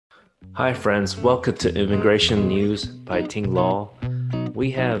Hi friends, welcome to Immigration News by Ting Law. We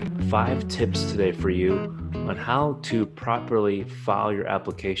have 5 tips today for you on how to properly file your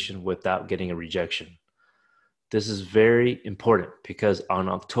application without getting a rejection. This is very important because on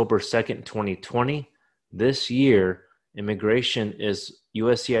October 2nd, 2020, this year,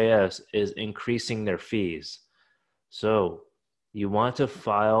 USCIS is increasing their fees. So you want to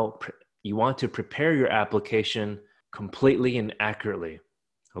prepare your application completely and accurately,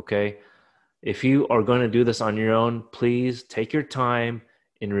 okay? If you are going to do this on your own, please take your time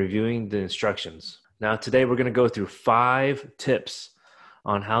in reviewing the instructions. Now, today we're going to go through 5 tips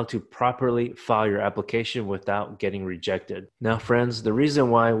on how to properly file your application without getting rejected. Now, friends, the reason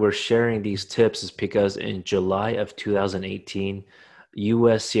why we're sharing these tips is because in July of 2018,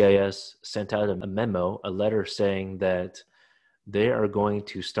 USCIS sent out a memo, a letter saying that they are going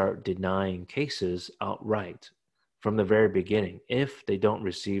to start denying cases outright from the very beginning if they don't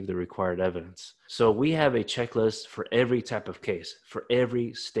receive the required evidence. So we have a checklist for every type of case, for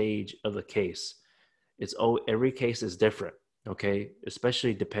every stage of the case. Every case is different, okay?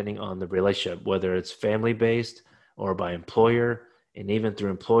 Especially depending on the relationship, whether it's family-based or by employer, and even through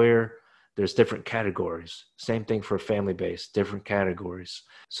employer, there's different categories. Same thing for family-based, different categories.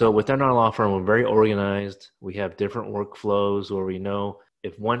 So within our law firm, we're very organized. We have different workflows where we know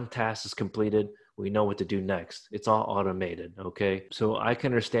if one task is completed, we know what to do next. It's all automated, okay? So I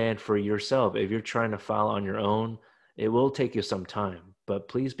can understand for yourself, if you're trying to file on your own, it will take you some time, but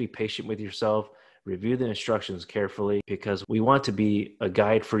please be patient with yourself. Review the instructions carefully because we want to be a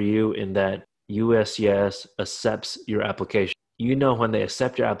guide for you in that USCIS accepts your application. You know when they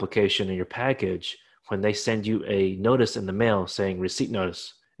accept your application and your package, when they send you a notice in the mail saying receipt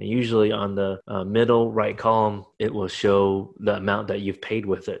notice. And usually on the middle right column, it will show the amount that you've paid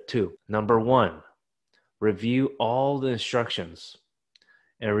with it too. Number 1, review all the instructions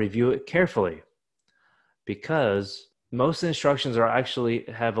and review it carefully because most instructions actually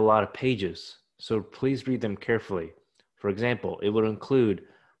have a lot of pages. So please read them carefully. For example, it would include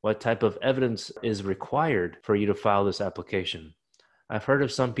what type of evidence is required for you to file this application. I've heard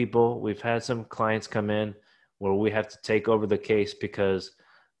of some people, we've had some clients come in where we have to take over the case because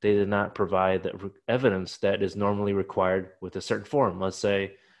they did not provide the evidence that is normally required with a certain form. Let's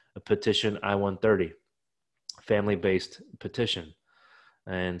say a petition I-130, family-based petition.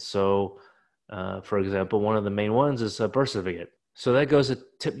 And so, for example, one of the main ones is a birth certificate. So that goes to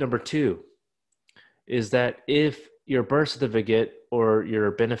tip number 2, is that if your birth certificate or your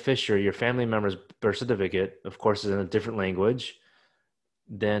beneficiary, your family member's birth certificate, of course, is in a different language,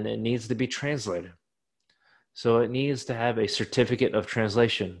 then it needs to be translated. So it needs to have a certificate of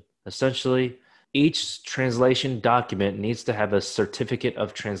translation. Essentially, each translation document needs to have a certificate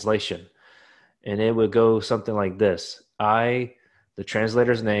of translation. And it would go something like this. I, the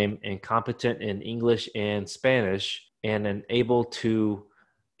translator's name, and competent in English and Spanish, and am able to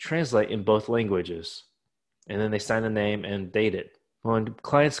translate in both languages. And then they sign the name and date it. When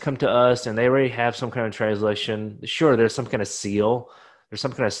clients come to us and they already have some kind of translation, sure, there's some kind of seal, there's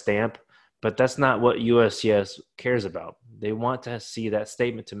some kind of stamp, but that's not what USCIS cares about. They want to see that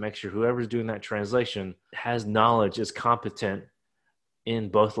statement to make sure whoever's doing that translation has knowledge, is competent in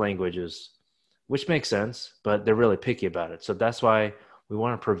both languages, which makes sense, but they're really picky about it. So that's why we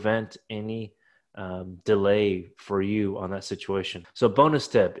want to prevent any delay for you on that situation. So bonus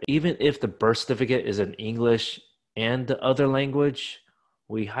tip, even if the birth certificate is in English and the other language,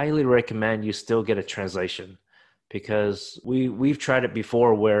 we highly recommend you still get a translation because we've tried it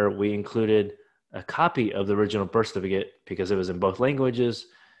before where we included a copy of the original birth certificate because it was in both languages.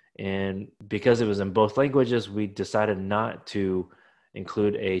 And because it was in both languages, we decided not to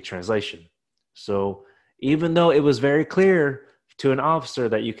include a translation. So even though it was very clear to an officer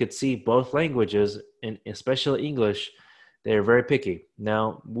that you could see both languages, and especially English, they're very picky.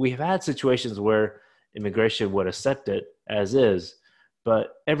 Now, we've had situations where immigration would accept it as is,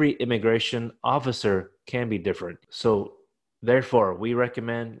 but every immigration officer can be different. So therefore, we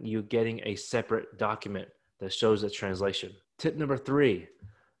recommend you getting a separate document that shows the translation. Tip number 3,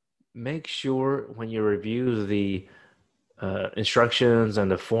 make sure when you review the instructions and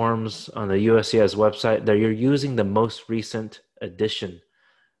the forms on the USCIS website that you're using the most recent edition.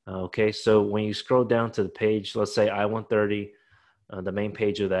 Okay, so when you scroll down to the page, let's say I-130, the main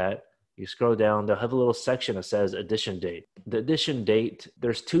page of that, you scroll down, they'll have a little section that says edition date. The edition date,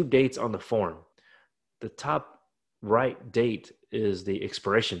 there's 2 dates on the form. The top right date is the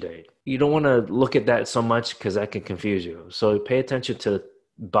expiration date. You don't want to look at that so much because that can confuse you. So pay attention to the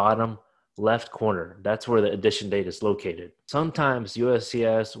bottom left corner. That's where the edition date is located. Sometimes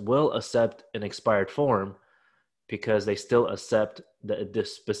USCIS will accept an expired form because they still accept the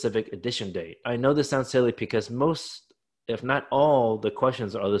specific edition date. I know this sounds silly because most, if not all, the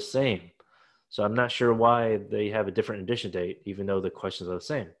questions are the same. So I'm not sure why they have a different edition date, even though the questions are the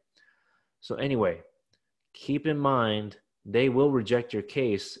same. So anyway, keep in mind, they will reject your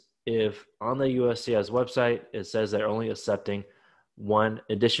case if on the USCIS website, it says they're only accepting one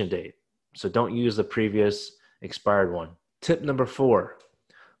edition date. So don't use the previous expired one. Tip number 4,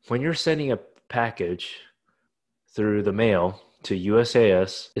 when you're sending a package through the mail to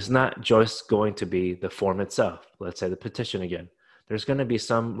USCIS, it's not just going to be the form itself. Let's say the petition again. There's going to be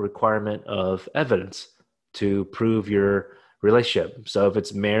some requirement of evidence to prove your relationship. So if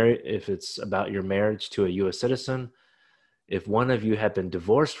it's about your marriage to a U.S. citizen, if one of you had been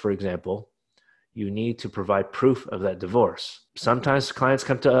divorced, for example, you need to provide proof of that divorce. Sometimes clients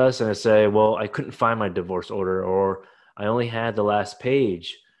come to us and they say, well, I couldn't find my divorce order, or I only had the last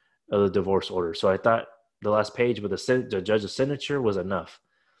page of the divorce order. So I thought the last page with the judge's signature was enough.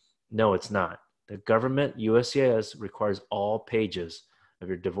 No, it's not. The government, USCIS, requires all pages of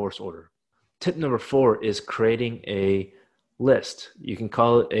your divorce order. Tip number 4 is creating a list. You can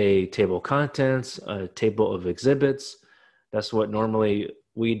call it a table of contents, a table of exhibits. That's what normally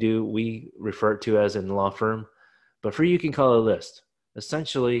we refer to as in the law firm. But for you can call it a list.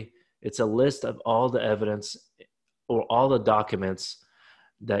 Essentially, it's a list of all the evidence or all the documents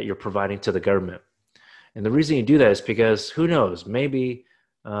that you're providing to the government. And the reason you do that is because who knows, maybe,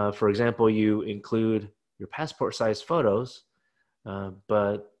 for example, you include your passport size photos,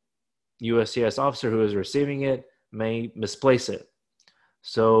 but USCIS officer who is receiving it may misplace it.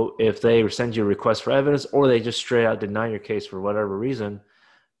 So if they send you a request for evidence or they just straight out deny your case for whatever reason,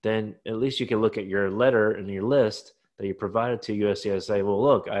 then at least you can look at your letter and your list that you provided to USCIS and say, well,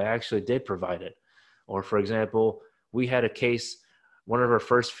 look, I actually did provide it. Or for example, we had a case, one of our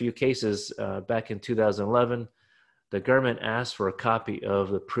first few cases back in 2011, the government asked for a copy of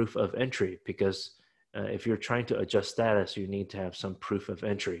the proof of entry because if you're trying to adjust status, you need to have some proof of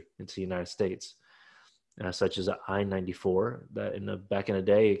entry into the United States. Such as an I-94 that back in the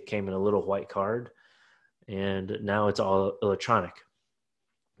day, it came in a little white card, and now it's all electronic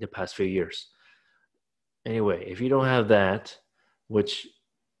the past few years. Anyway, if you don't have that, which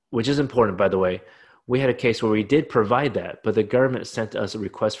is important, by the way, we had a case where we did provide that, but the government sent us a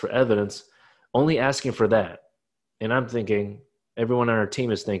request for evidence only asking for that. And I'm thinking, everyone on our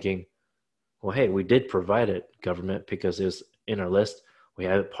team is thinking, well, hey, we did provide it, government, because it's in our list. We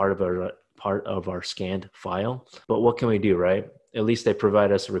have it part of our scanned file. But what can we do, right? At least they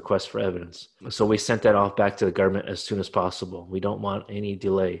provide us a request for evidence. So we sent that off back to the government as soon as possible. We don't want any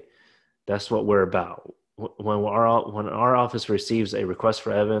delay. That's what we're about. When our office receives a request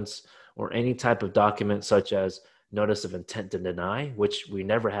for evidence or any type of document such as notice of intent to deny, which we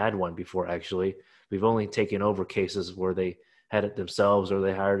never had one before, actually. We've only taken over cases where they had it themselves or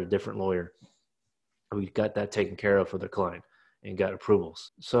they hired a different lawyer. We got that taken care of for the client and got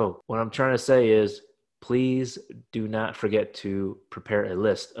approvals. So what I'm trying to say is, please do not forget to prepare a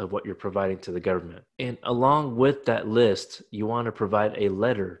list of what you're providing to the government. And along with that list, you want to provide a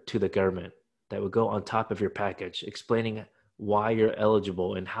letter to the government that would go on top of your package explaining why you're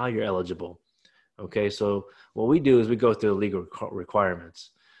eligible and how you're eligible. Okay, so what we do is we go through the legal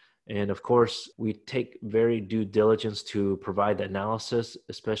requirements. And of course, we take very due diligence to provide the analysis,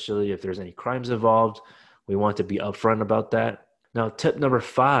 especially if there's any crimes involved. We want to be upfront about that. Now, tip number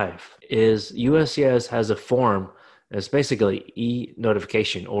 5 is USCIS has a form that's basically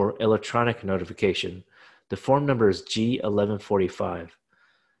e-notification or electronic notification. The form number is G1145.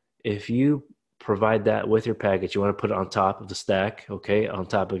 If you provide that with your package, you want to put it on top of the stack, okay, on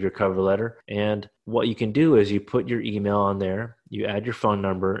top of your cover letter. And what you can do is you put your email on there, you add your phone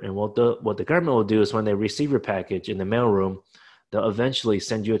number, and what the government will do is when they receive your package in the mailroom, they'll eventually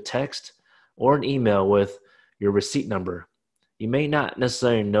send you a text or an email with your receipt number. You may not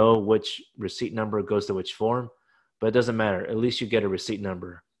necessarily know which receipt number goes to which form, but it doesn't matter. At least you get a receipt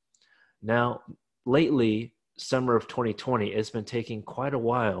number. Now, lately, summer of 2020, it's been taking quite a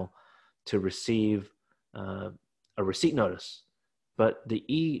while to receive a receipt notice, but the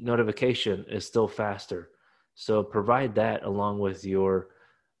e-notification is still faster. So provide that along with your,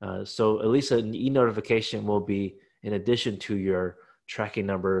 so at least an e-notification will be in addition to your tracking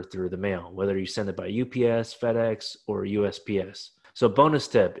number through the mail, whether you send it by UPS, FedEx, or USPS. So bonus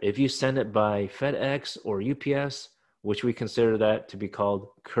tip, if you send it by FedEx or UPS, which we consider that to be called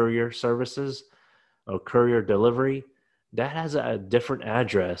courier services or courier delivery, that has a different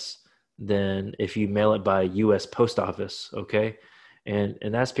address than if you mail it by US Post Office, okay? And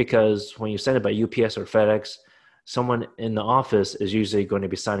that's because when you send it by UPS or FedEx, someone in the office is usually going to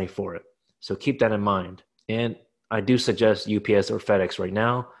be signing for it. So keep that in mind. And I do suggest UPS or FedEx right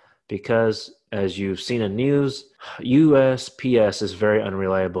now because, as you've seen in news, USPS is very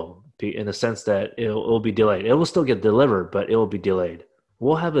unreliable in the sense that it'll be delayed. It will still get delivered, but it will be delayed.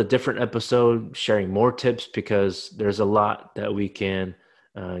 We'll have a different episode sharing more tips because there's a lot that we can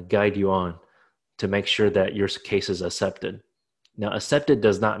guide you on to make sure that your case is accepted. Now, accepted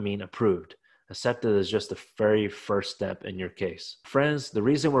does not mean approved. Accepted is just the very first step in your case. Friends, the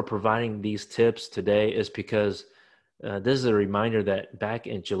reason we're providing these tips today is because this is a reminder that back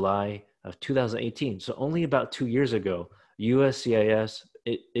in July of 2018, so only about 2 years ago, USCIS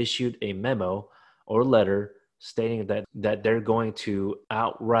issued a memo or letter stating that they're going to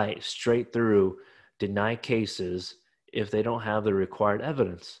outright, straight through, deny cases if they don't have the required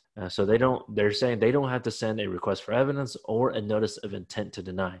evidence. So they're saying they don't have to send a request for evidence or a notice of intent to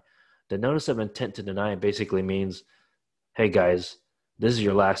deny. The notice of intent to deny basically means, hey guys, this is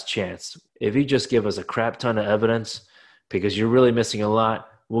your last chance. If you just give us a crap ton of evidence because you're really missing a lot,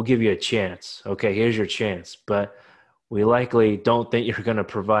 we'll give you a chance. Okay, here's your chance. But we likely don't think you're going to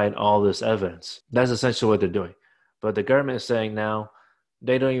provide all this evidence. That's essentially what they're doing. But the government is saying now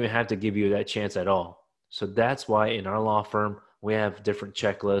they don't even have to give you that chance at all. So that's why in our law firm, we have different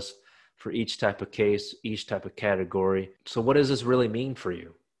checklists for each type of case, each type of category. So what does this really mean for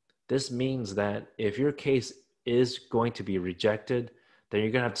you? This means that if your case is going to be rejected, then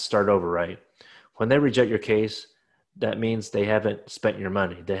you're going to have to start over, right? When they reject your case, that means they haven't spent your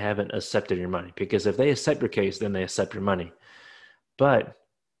money. They haven't accepted your money. Because if they accept your case, then they accept your money. But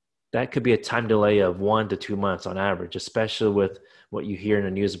that could be a time delay of 1 to 2 months on average, especially with what you hear in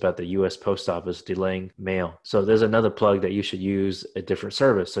the news about the U.S. Post Office delaying mail. So there's another plug that you should use a different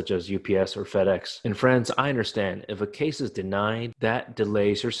service, such as UPS or FedEx. And friends, I understand if a case is denied, that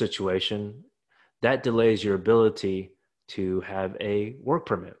delays your situation. That delays your ability to have a work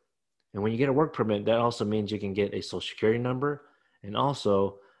permit. And when you get a work permit, that also means you can get a social security number, and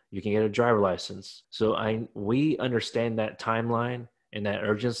also you can get a driver license. So we understand that timeline and that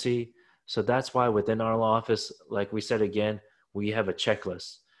urgency. So that's why within our law office, like we said again, we have a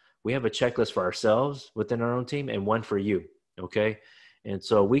checklist. We have a checklist for ourselves within our own team and one for you, okay? And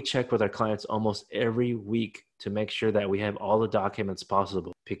so we check with our clients almost every week to make sure that we have all the documents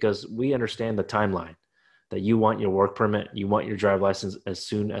possible because we understand the timeline that you want your work permit, you want your driver's license as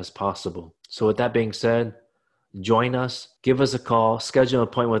soon as possible. So with that being said, join us, give us a call, schedule an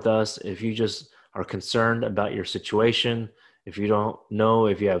appointment with us if you just are concerned about your situation, if you don't know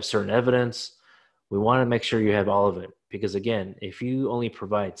if you have certain evidence. We want to make sure you have all of it because again, if you only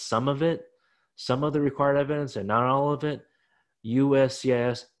provide some of it, some of the required evidence and not all of it,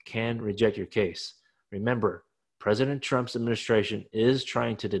 USCIS can reject your case. Remember, President Trump's administration is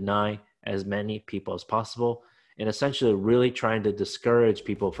trying to deny as many people as possible and essentially really trying to discourage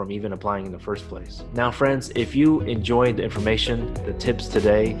people from even applying in the first place. Now, friends, if you enjoyed the information, the tips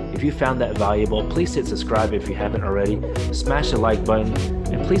today, if you found that valuable, please hit subscribe if you haven't already, smash the like button,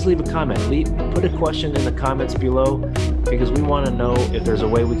 and please leave a comment. Put a question in the comments below because we want to know if there's a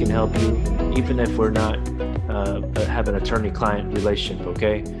way we can help you, even if we're not have an attorney-client relationship,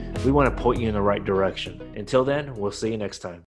 okay? We want to point you in the right direction. Until then, we'll see you next time.